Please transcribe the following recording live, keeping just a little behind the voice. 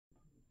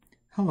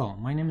Hello,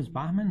 my name is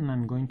Bahman and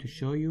I'm going to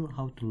show you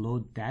how to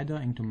load data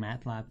into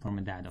Matlab from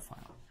a data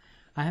file.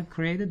 I have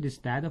created this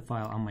data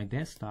file on my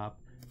desktop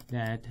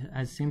that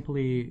has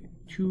simply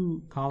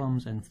 2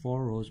 columns and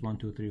 4 rows, 1,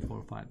 2, 3,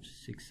 4, 5,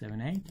 6,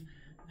 7, 8,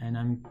 and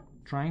I'm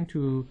trying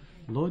to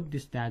load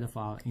this data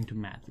file into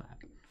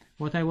Matlab.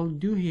 What I will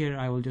do here,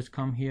 I will just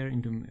come here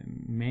into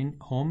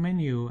home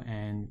menu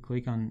and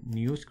click on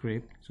new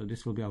script. So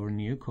this will be our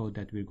new code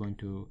that we're going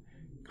to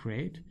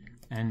create,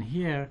 and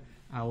here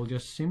I will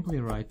just simply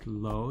write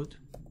load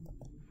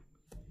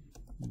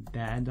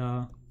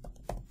data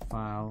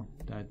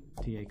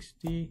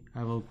file.txt.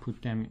 I will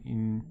put them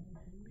in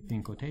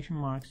quotation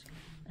marks,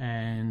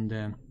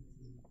 and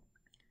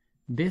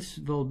this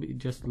will be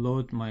just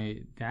load my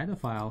data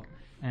file,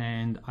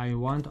 and I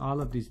want all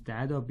of this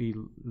data be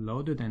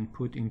loaded and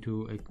put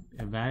into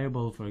a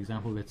variable. For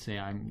example, let's say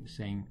I'm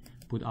saying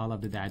put all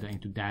of the data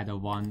into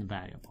data1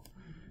 variable.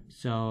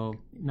 So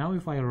now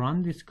if I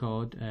run this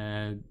code,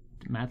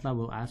 Matlab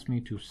will ask me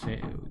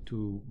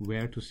to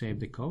where to save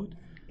the code.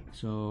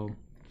 So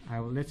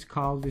let's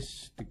call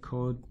this, the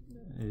code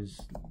is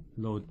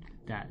load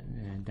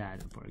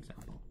data, for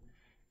example,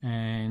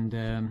 and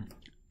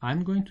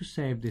I'm going to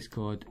save this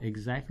code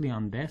exactly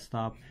on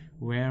desktop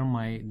where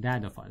my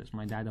data file is.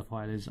 My data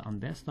file is on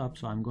desktop,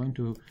 so I'm going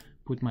to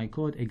put my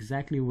code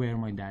exactly where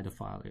my data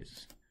file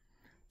is.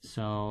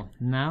 So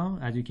now,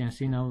 as you can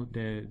see, now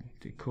the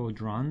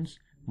code runs.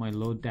 My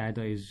load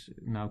data is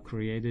now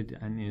created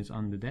and is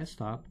on the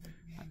desktop.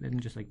 Let me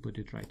just put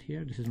it right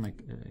here. This is my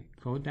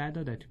code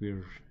data that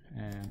we're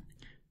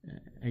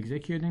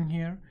executing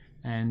here,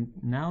 and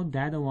now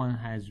data1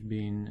 has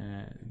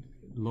been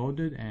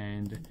loaded,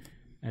 and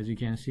as you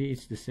can see,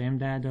 it's the same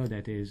data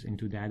that is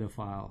into data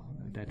file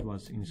that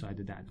was inside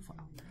the data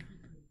file.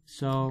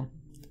 So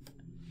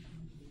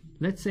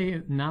let's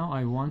say now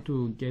I want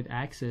to get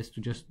access to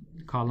just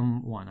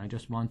column 1. I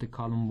just want the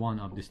column 1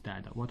 of this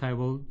data. What I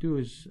will do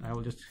is I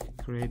will just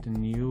create a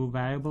new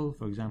variable,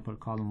 for example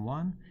column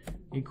 1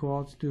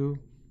 equals to,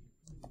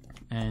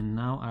 and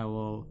now I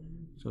will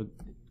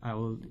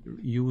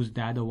use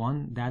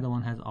data1.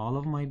 Data1 has all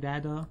of my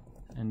data,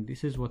 and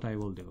this is what I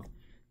will do,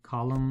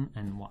 column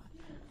and 1.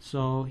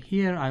 So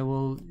here I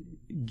will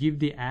give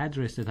the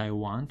address that I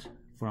want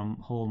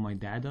from all my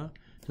data.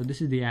 So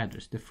this is the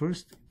address. The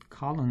first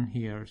column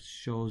here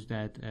shows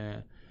that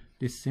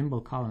this symbol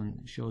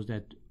column shows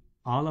that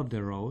all of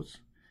the rows,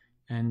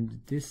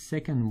 and this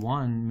second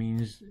one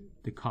means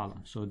the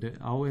column. So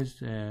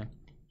always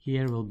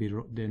here will be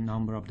the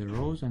number of the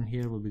rows, and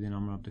here will be the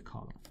number of the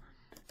column.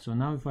 So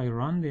now if I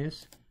run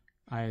this,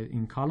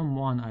 in column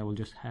 1 I will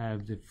just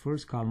have the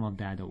first column of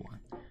data 1.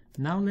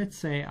 Now let's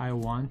say I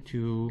want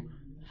to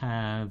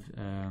have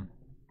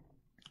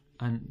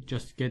and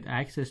just get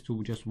access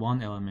to just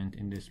one element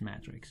in this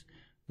matrix,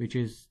 which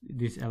is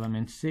this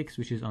element 6,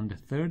 which is on the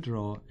 3rd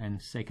row and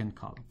 2nd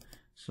column.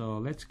 So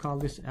let's call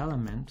this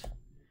element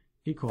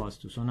equals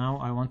to. So now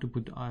I want to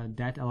put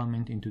that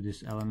element into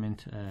this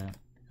element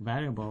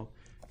variable.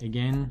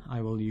 Again,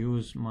 I will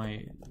use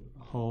my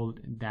whole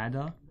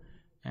data,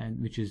 and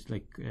which is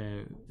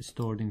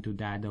stored into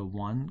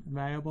data1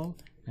 variable,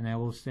 and I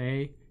will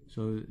say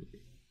so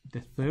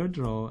the 3rd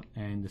row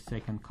and the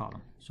 2nd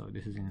column. So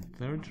this is in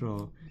 3rd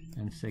row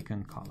and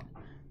 2nd column.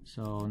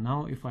 So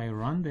now if I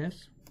run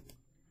this,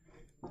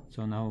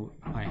 so now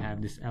I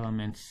have this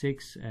element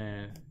 6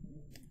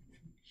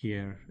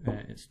 here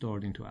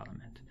stored into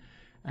element.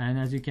 And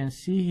as you can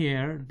see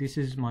here, this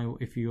is my,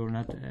 if you're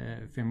not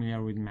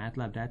familiar with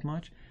Matlab that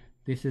much,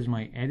 this is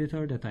my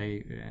editor that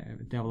I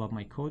develop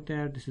my code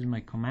there. This is my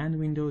command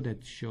window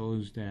that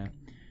shows the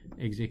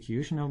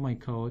execution of my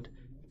code.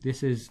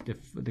 This is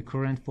the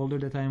current folder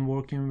that I'm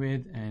working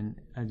with, and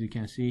as you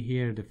can see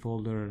here, the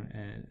folder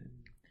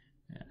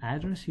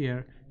address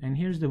here, and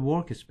here's the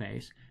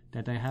workspace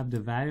that I have the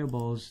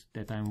variables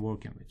that I'm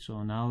working with.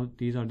 So now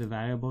these are the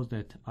variables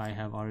that I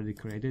have already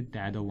created,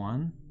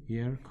 data1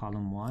 here,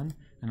 column 1,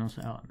 and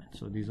also element.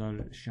 So these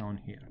are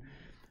shown here.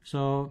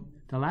 So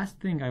the last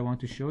thing I want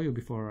to show you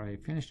before I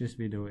finish this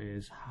video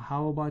is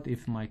how about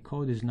if my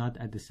code is not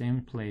at the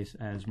same place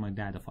as my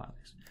data file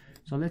is.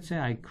 So let's say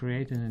I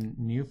create a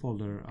new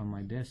folder on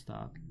my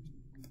desktop,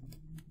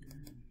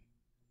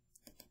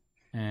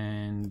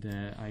 and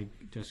I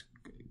just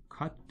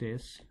cut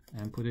this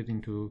and put it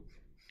into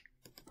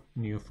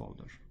new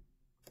folder.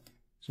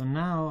 So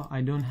now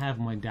I don't have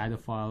my data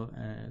file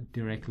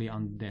directly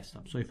on the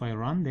desktop. So if I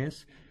run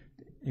this,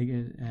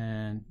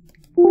 and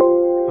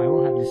I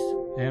will have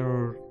this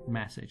error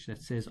message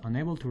that says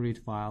unable to read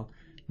file,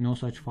 no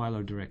such file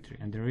or directory.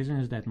 And the reason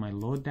is that my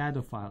load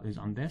data file is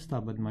on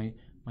desktop, but my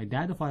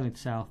data file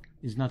itself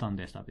is not on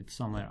desktop, it's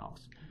somewhere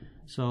else.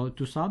 So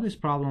to solve this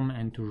problem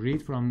and to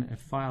read from a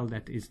file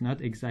that is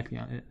not exactly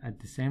at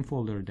the same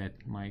folder that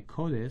my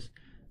code is,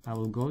 I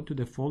will go to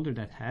the folder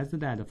that has the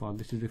data file.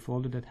 This is the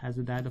folder that has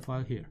the data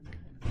file here.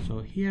 So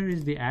here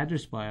is the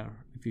address bar.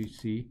 If you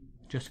see,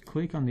 just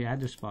click on the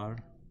address bar,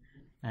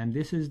 and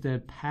this is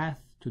the path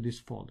to this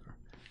folder.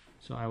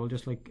 So I will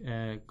just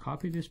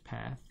copy this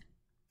path,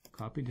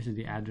 this is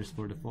the address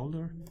for the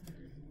folder,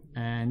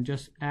 and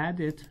just add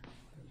it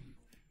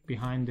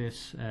behind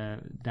this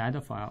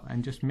data file,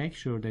 and just make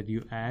sure that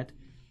you add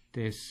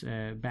this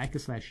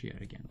backslash here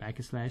again.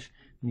 Backslash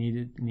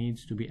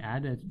needs to be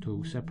added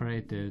to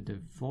separate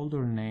the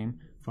folder name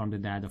from the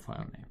data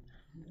file name.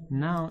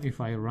 Now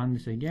if I run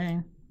this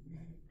again,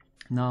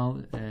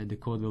 now the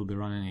code will be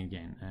running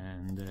again,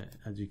 and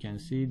as you can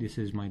see, this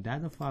is my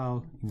data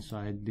file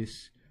inside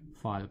this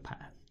file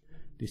path,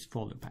 this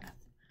folder path.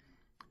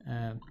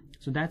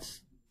 So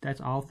that's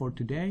all for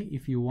today.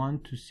 If you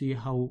want to see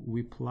how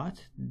we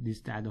plot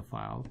this data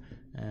file,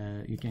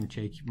 you can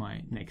check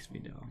my next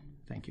video.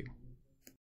 Thank you.